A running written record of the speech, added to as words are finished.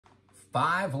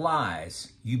5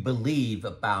 lies you believe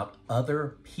about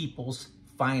other people's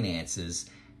finances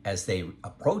as they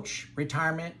approach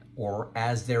retirement or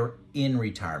as they're in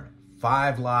retirement.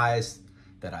 5 lies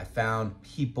that I found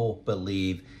people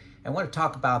believe. I want to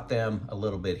talk about them a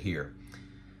little bit here.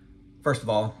 First of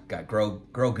all, got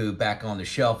Grogu back on the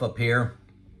shelf up here.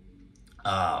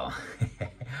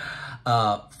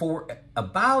 For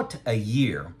about a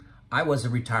year, I was a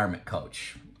retirement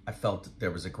coach. I felt that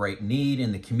there was a great need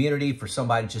in the community for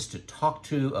somebody just to talk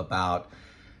to about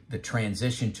the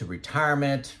transition to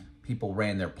retirement. People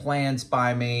ran their plans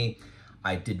by me.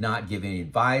 I did not give any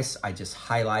advice. I just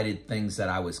highlighted things that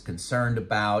I was concerned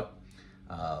about.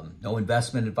 No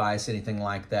investment advice, anything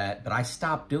like that. But I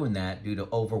stopped doing that due to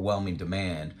overwhelming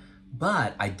demand.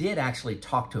 But I did actually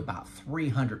talk to about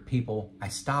 300 people. I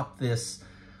stopped this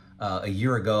a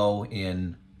year ago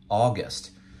in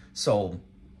August. So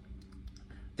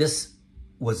this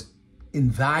was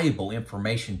invaluable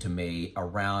information to me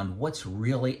around what's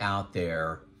really out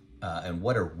there and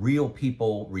what are real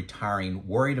people retiring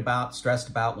worried about, stressed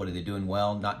about. What are they doing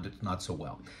well, not so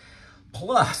well.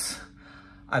 Plus,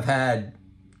 I've had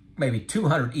maybe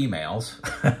 200 emails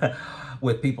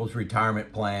with people's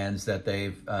retirement plans that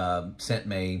they've sent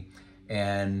me,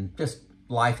 and just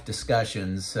life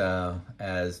discussions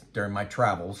as during my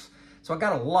travels. So I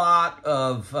got a lot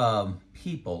of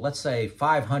people, let's say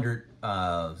 500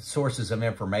 sources of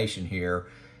information here,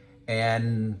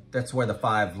 and that's where the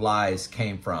 5 lies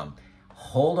came from.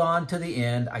 Hold on to the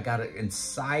end. I got an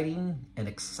exciting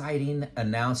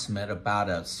announcement about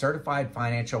a certified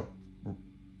financial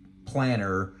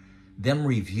planner, them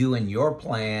reviewing your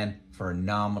plan for a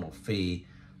nominal fee.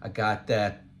 I got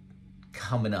that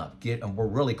coming up. We're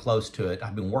really close to it.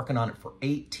 I've been working on it for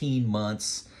 18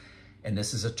 months, and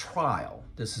this is a trial.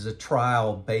 This is a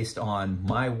trial based on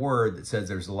my word that says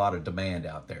there's a lot of demand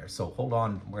out there. So hold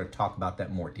on, we're going to talk about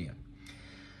that more at the end.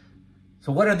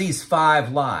 So what are these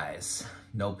 5 lies?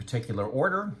 No particular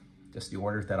order, just the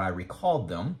order that I recalled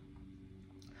them.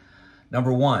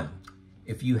 Number 1,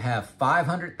 if you have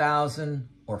 $500,000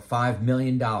 or $5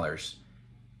 million,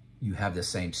 you have the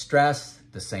same stress,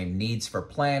 the same needs for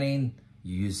planning,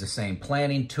 you use the same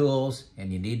planning tools,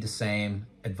 and you need the same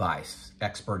advice,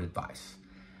 expert advice.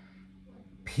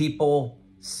 People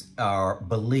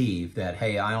believe that,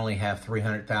 hey, I only have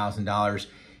 $300,000.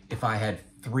 If I had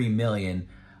 $3 million,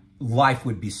 life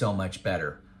would be so much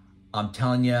better. I'm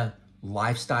telling you,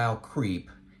 lifestyle creep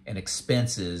and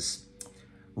expenses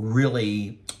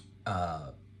really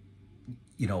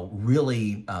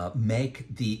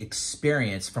make the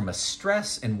experience from a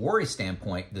stress and worry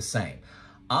standpoint the same.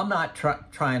 I'm not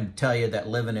trying to tell you that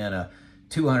living in a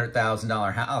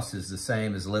 $200,000 house is the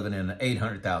same as living in an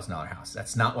 $800,000 house.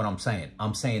 That's not what I'm saying.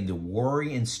 I'm saying the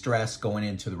worry and stress going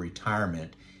into the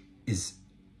retirement is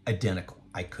identical.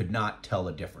 I could not tell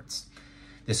the difference.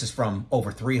 This is from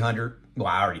over 300. Well,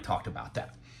 I already talked about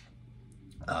that.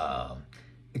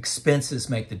 Expenses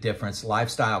make the difference.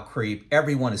 Lifestyle creep.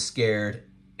 Everyone is scared.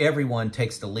 Everyone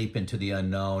takes the leap into the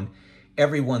unknown.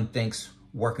 Everyone thinks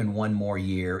working one more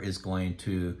year is going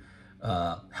to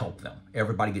help them.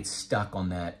 Everybody gets stuck on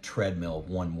that treadmill of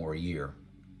one more year.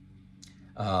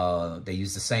 They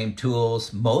use the same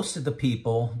tools. Most of the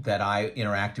people that I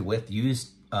interacted with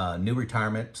used New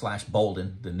Retirement /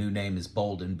 BOLDIN. The new name is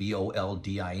BOLDIN,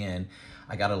 BOLDIN.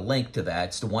 I got a link to that.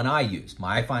 It's the one I use.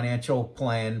 My financial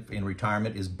plan in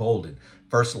retirement is BOLDIN.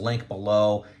 First link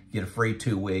below, get a free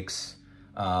 2 weeks.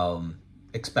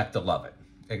 Expect to love it.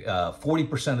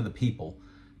 40% of the people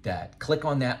that click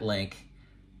on that link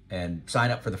and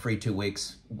sign up for the free 2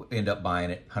 weeks end up buying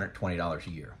it, $120 a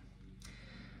year.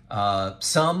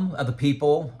 Some of the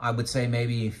people, I would say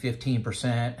maybe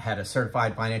 15%, had a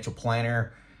certified financial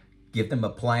planner give them a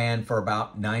plan for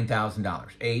about $9,000,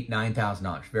 $8,000,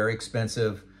 $9,000. Very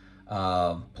expensive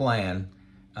plan.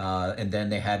 And then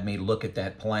they had me look at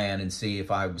that plan and see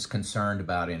if I was concerned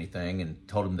about anything, and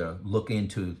told them to look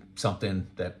into something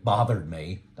that bothered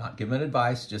me. Not giving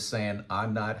advice, just saying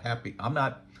I'm not happy.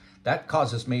 That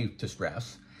causes me to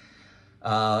stress.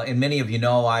 And many of you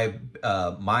know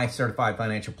my certified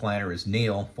financial planner is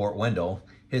Neil Fort Wendell.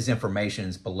 His information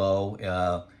is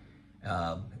below.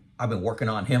 I've been working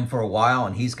on him for a while,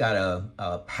 and he's got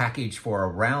a package for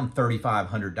around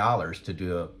 $3,500 to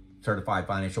do a certified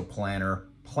financial planner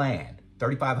plan.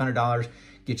 $3,500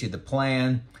 gets you the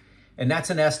plan, and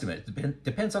that's an estimate. It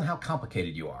depends on how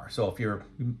complicated you are. So if you're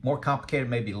more complicated,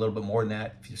 maybe a little bit more than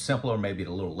that. If you're simpler, maybe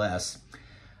a little less.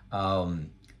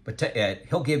 But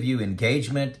he'll give you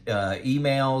engagement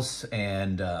emails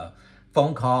and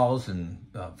phone calls and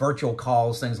virtual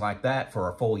calls, things like that, for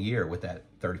a full year with that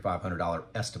 $3,500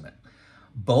 estimate.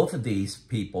 Both of these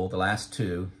people, the last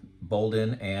two,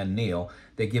 BOLDIN and Neil,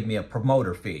 they give me a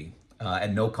promoter fee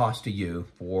at no cost to you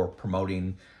for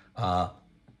promoting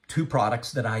two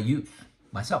products that I use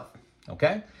myself,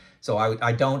 okay? So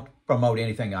I don't promote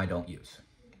anything I don't use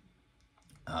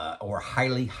or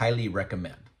highly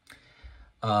recommend.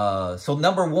 So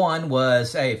number one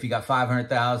was, hey, if you got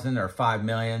 500,000 or 5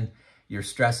 million, your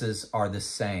stresses are the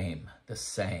same,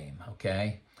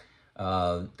 okay?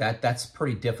 That's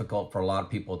pretty difficult for a lot of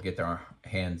people to get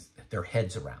their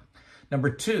heads around. Number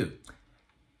two,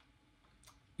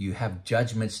 you have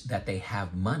judgments that they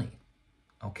have money,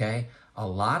 okay? A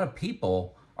lot of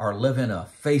people are living a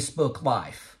Facebook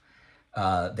life.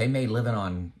 They may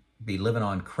be living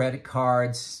on credit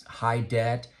cards, high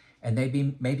debt, and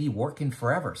they may be working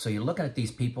forever. So you're looking at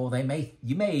these people,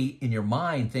 you may in your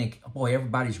mind think, oh boy,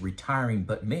 everybody's retiring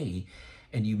but me.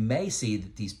 And you may see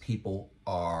that these people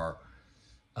are,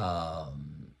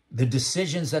 the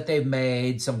decisions that they've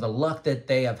made, some of the luck that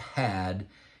they have had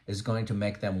is going to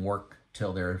make them work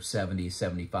till they're 70,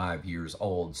 75 years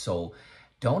old. So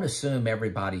don't assume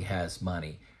everybody has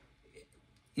money.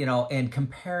 You know, and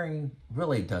comparing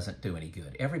really doesn't do any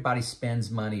good. Everybody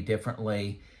spends money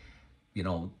differently. You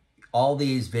know, all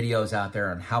these videos out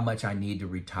there on how much I need to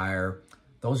retire,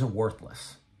 those are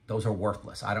worthless. Those are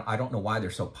worthless. I don't know why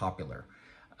they're so popular.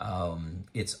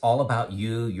 It's all about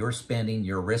you, your spending,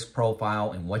 your risk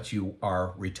profile, and what you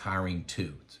are retiring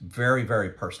to. It's very, very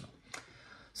personal.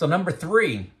 So number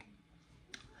three,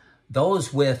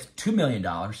 those with $2 million,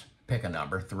 pick a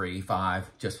number, 3,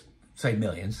 5, just say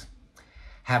millions,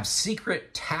 have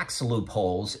secret tax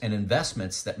loopholes and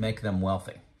investments that make them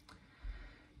wealthy.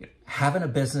 Having a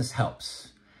business helps.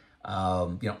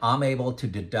 You know, I'm able to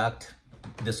deduct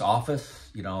this office,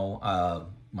 you know,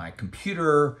 my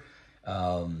computer,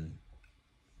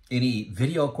 any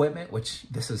video equipment, which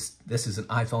this is an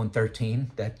iPhone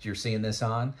 13 that you're seeing this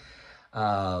on,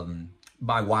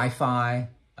 my Wi-Fi,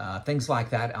 things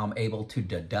like that, I'm able to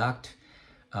deduct.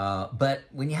 But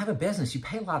when you have a business, you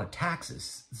pay a lot of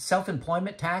taxes.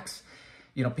 Self-employment tax,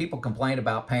 you know, people complain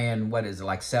about paying, what is it,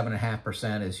 like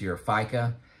 7.5% is your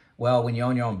FICA. Well, when you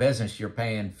own your own business, you're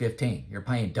paying 15. You're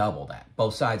paying double that,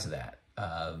 both sides of that.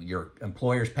 Your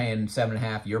employer's paying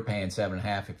 7.5, you're paying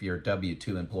 7.5 if you're a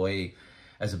W-2 employee.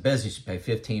 As a business, you pay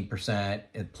 15%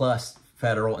 and plus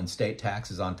federal and state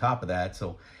taxes on top of that.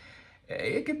 So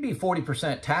it could be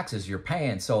 40% taxes you're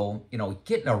paying. So, you know,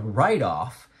 getting a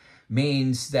write-off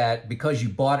means that because you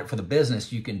bought it for the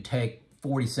business, you can take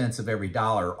 40 cents of every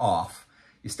dollar off.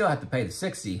 You still have to pay the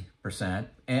 60%,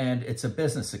 and it's a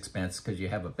business expense because you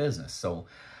have a business. So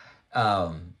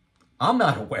I'm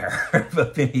not aware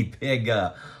of any big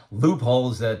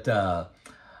loopholes that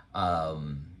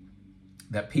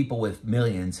that people with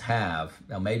millions have.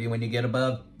 Now, maybe when you get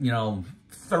above, you know,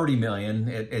 30 million,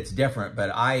 it's different.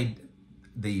 But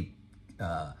the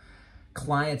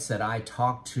clients that I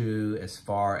talk to as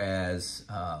far as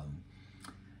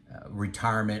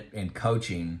retirement and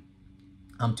coaching,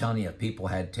 I'm telling you, if people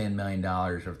had $10 million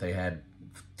or if they had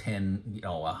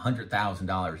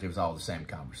 $100,000, it was all the same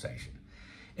conversation.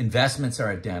 Investments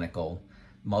are identical.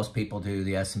 Most people do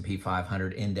the S&P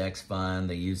 500 index fund.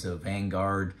 They use a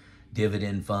Vanguard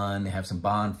dividend fund. They have some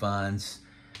bond funds.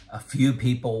 A few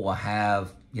people will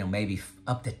have, you know, maybe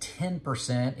up to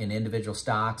 10% in individual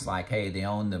stocks. Like, hey, they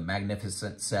own the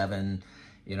Magnificent Seven,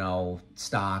 you know,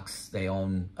 stocks. They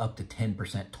own up to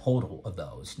 10% total of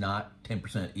those, not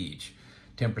 10% each,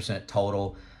 10%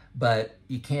 total. But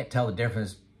you can't tell the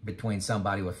difference between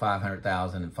somebody with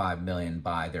 500,000 and 5 million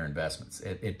by their investments.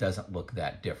 It doesn't look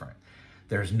that different.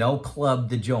 There's no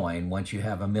club to join once you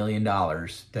have $1 million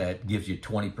that gives you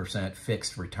 20%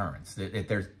 fixed returns.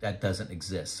 That doesn't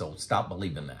exist, so stop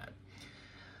believing that.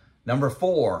 Number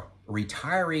 4,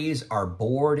 retirees are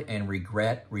bored and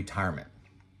regret retirement.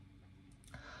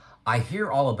 I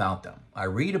hear all about them. I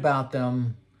read about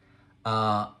them.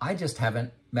 I just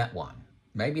haven't met one.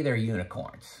 Maybe they're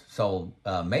unicorns. So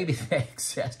maybe they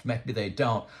exist, maybe they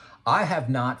don't. I have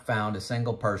not found a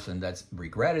single person that's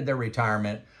regretted their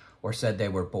retirement or said they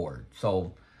were bored.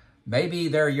 So maybe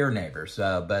they're your neighbors,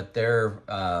 but they're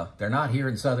not here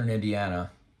in Southern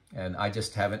Indiana, and I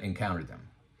just haven't encountered them.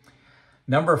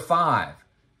 Number 5,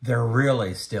 they're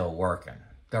really still working.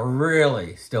 They're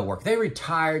really still working. They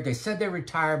retired. They said they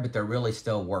retired, but they're really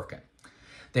still working.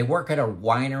 They work at a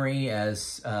winery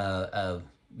as a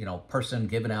person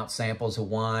giving out samples of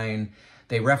wine.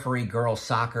 They referee girls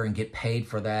soccer and get paid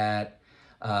for that.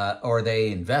 Or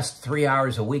they invest 3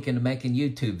 hours a week into making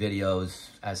YouTube videos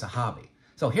as a hobby.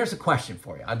 So here's a question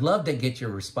for you. I'd love to get your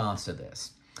response to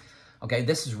this. Okay,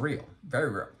 this is real,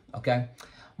 very real, okay?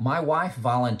 My wife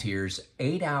volunteers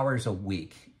 8 hours a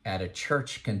week at a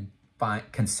church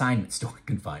consignment store.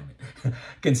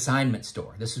 Consignment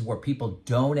store. This is where people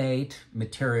donate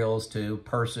materials to: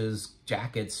 purses,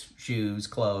 jackets, shoes,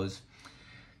 clothes,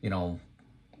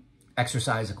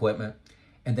 exercise equipment,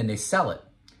 and then they sell it.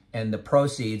 And the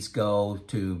proceeds go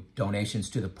to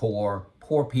donations to the poor.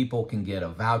 Poor people can get a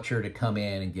voucher to come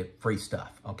in and get free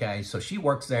stuff, okay? So she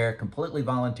works there, completely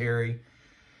voluntary,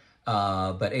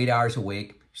 but 8 hours a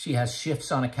week. She has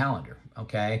shifts on a calendar,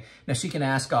 okay? Now, she can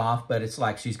ask off, but it's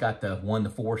like she's got the 1 to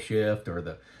 4 shift or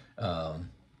the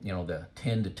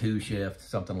 10 to 2 shift,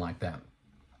 something like that.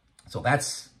 So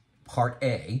that's part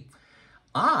A.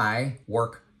 I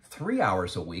work 3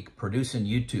 hours a week producing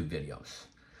YouTube videos,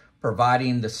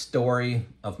 providing the story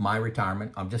of my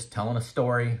retirement. I'm just telling a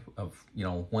story of,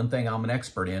 one thing I'm an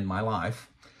expert in my life.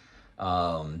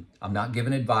 I'm not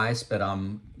giving advice, but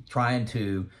I'm trying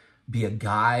to be a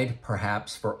guide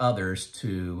perhaps for others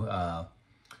to,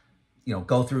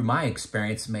 go through my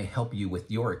experience. May help you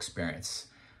with your experience.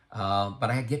 But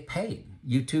I get paid.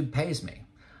 YouTube pays me.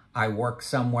 I work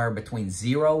somewhere between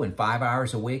 0 and 5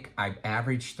 hours a week. I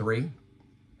average 3.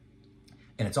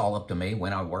 And it's all up to me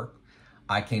when I work.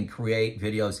 I can create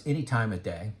videos any time of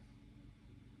day,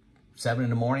 7 in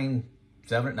the morning,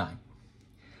 7 at night.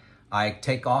 I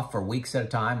take off for weeks at a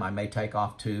time. I may take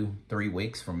off 2-3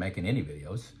 weeks from making any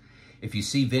videos. If you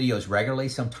see videos regularly,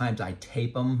 sometimes I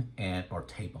tape them.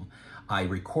 I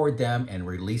record them and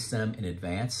release them in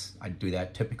advance. I do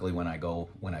that typically when I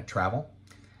travel.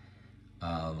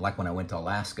 Like when I went to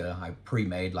Alaska, I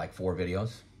pre-made like 4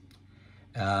 videos.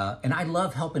 And I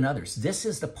love helping others. This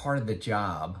is the part of the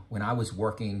job when I was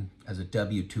working as a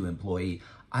W-2 employee.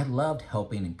 I loved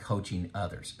helping and coaching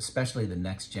others, especially the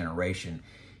next generation.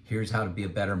 Here's how to be a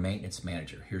better maintenance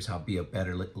manager. Here's how to be a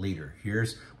better leader.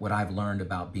 Here's what I've learned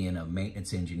about being a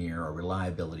maintenance engineer or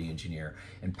reliability engineer,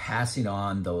 and passing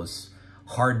on those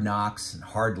hard knocks and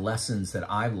hard lessons that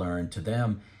I've learned to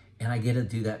them. And I get to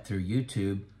do that through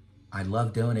YouTube. I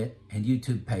love doing it, and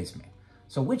YouTube pays me.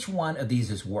 So which one of these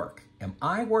is work? Am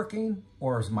I working,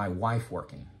 or is my wife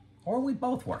working? Or are we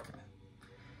both working?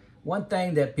 One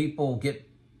thing that people get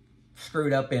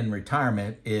screwed up in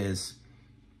retirement is,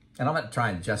 and I'm not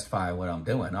trying to justify what I'm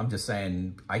doing, I'm just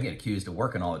saying I get accused of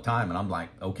working all the time, and I'm like,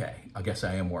 okay, I guess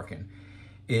I am working,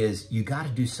 is you got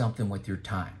to do something with your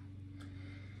time.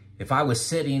 If I was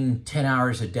sitting 10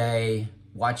 hours a day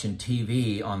watching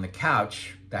TV on the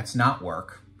couch, that's not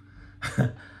work.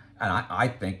 And I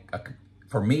think,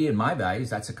 for me and my values,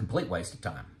 that's a complete waste of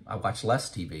time. I watch less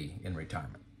TV in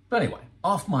retirement. But anyway,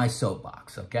 off my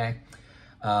soapbox, okay?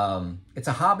 It's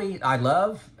a hobby I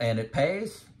love, and it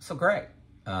pays, so great.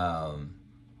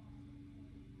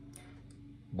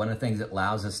 One of the things it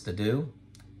allows us to do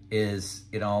is,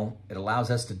 it allows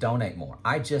us to donate more.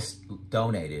 I just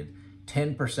donated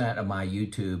 10% of my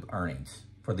YouTube earnings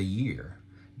for the year,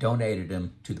 donated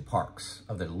them to the parks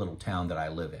of the little town that I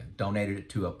live in, donated it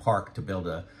to a park to build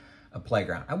a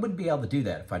playground. I wouldn't be able to do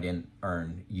that if I didn't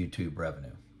earn YouTube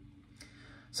revenue.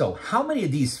 So how many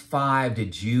of these 5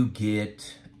 did you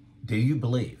get? Do you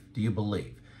believe?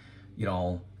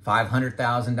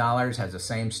 $500,000 has the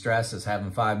same stress as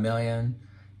having 5 million.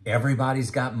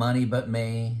 Everybody's got money but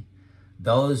me.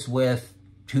 Those with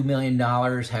 $2 million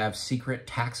have secret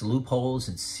tax loopholes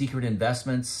and secret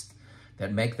investments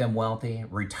that make them wealthy.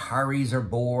 Retirees are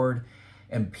bored.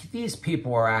 And these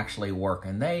people are actually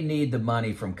working. They need the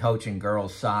money from coaching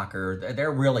girls soccer.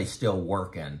 They're really still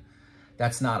working.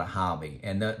 That's not a hobby.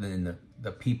 And the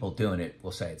people doing it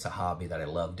will say it's a hobby that I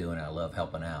love doing and I love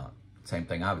helping out. Same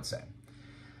thing I would say.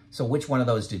 So which one of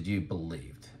those did you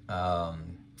believe? Why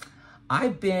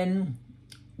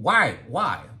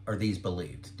are these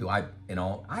believed?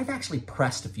 I've actually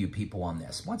pressed a few people on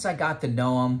this. Once I got to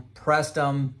know them, pressed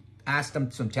them, asked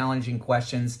them some challenging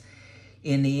questions.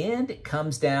 In the end, it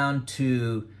comes down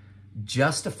to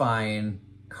justifying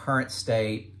current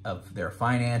state of their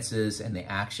finances and the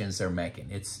actions they're making.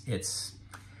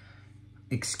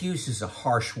 Excuse is a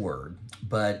harsh word,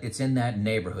 but it's in that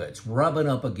neighborhood. It's rubbing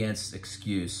up against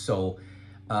excuse. So,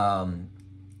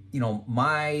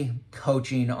 my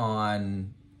coaching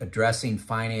on addressing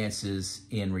finances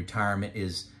in retirement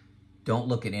is, don't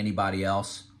look at anybody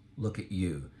else, look at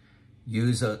you.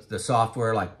 Use the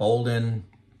software like BOLDIN.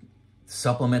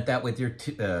 Supplement that with your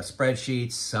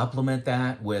spreadsheets, supplement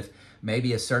that with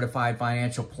maybe a certified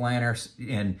financial planner,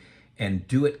 and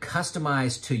do it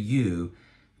customized to you.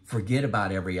 Forget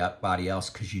about everybody else,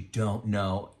 because you don't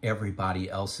know everybody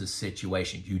else's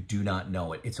situation. You do not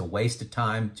know it. It's a waste of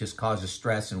time, just causes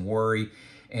stress and worry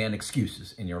and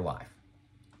excuses in your life.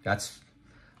 That's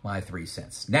my 3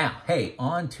 cents. Now, hey,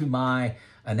 on to my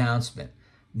announcement.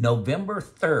 November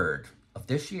 3rd of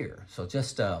this year, so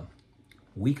just a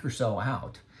week or so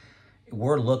out,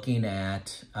 we're looking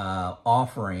at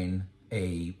offering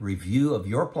a review of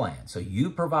your plan. So you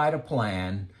provide a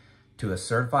plan to a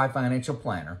certified financial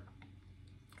planner.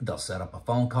 They'll set up a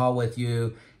phone call with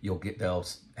you.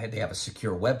 They have a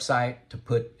secure website to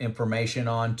put information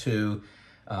on to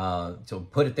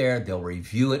put it there. They'll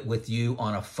review it with you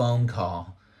on a phone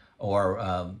call or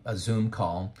a Zoom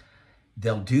call.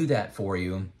 They'll do that for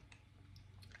you.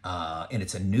 And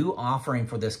it's a new offering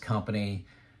for this company.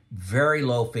 Very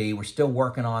low fee. We're still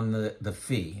working on the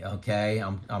fee, okay?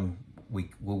 We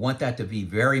want that to be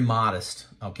very modest,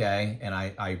 okay? And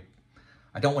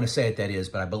I don't want to say it that is,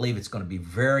 but I believe it's going to be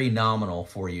very nominal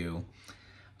for you.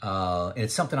 And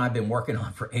it's something I've been working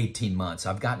on for 18 months.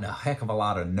 I've gotten a heck of a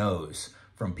lot of no's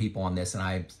from people on this,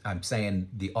 and I'm saying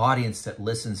the audience that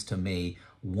listens to me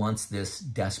wants this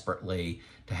desperately,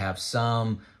 to have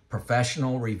some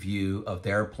professional review of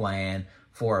their plan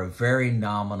for a very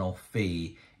nominal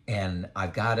fee. And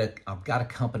I've got a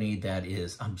company that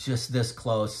I'm just this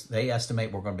close. They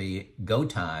estimate we're going to be go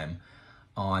time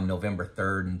on November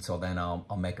 3rd, and so then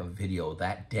I'll make a video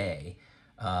that day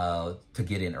to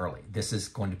get in early. This is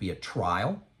going to be a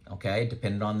trial, okay,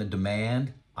 depending on the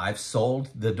demand. I've sold,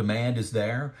 the demand is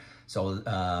there,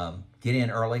 so get in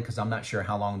early because I'm not sure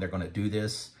how long they're going to do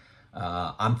this.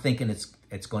 I'm thinking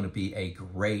it's going to be a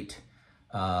great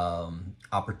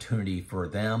opportunity for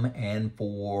them and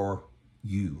for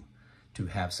you to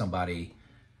have somebody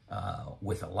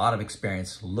with a lot of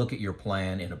experience look at your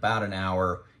plan in about an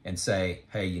hour and say,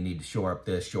 hey, you need to shore up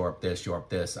this, shore up this, shore up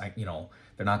this.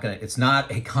 They're not gonna, it's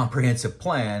not a comprehensive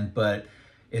plan, but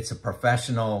it's a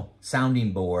professional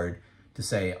sounding board to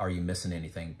say, are you missing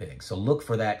anything big? So look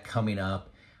for that coming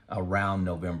up around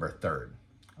November 3rd.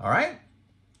 All right,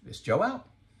 this is Joe out.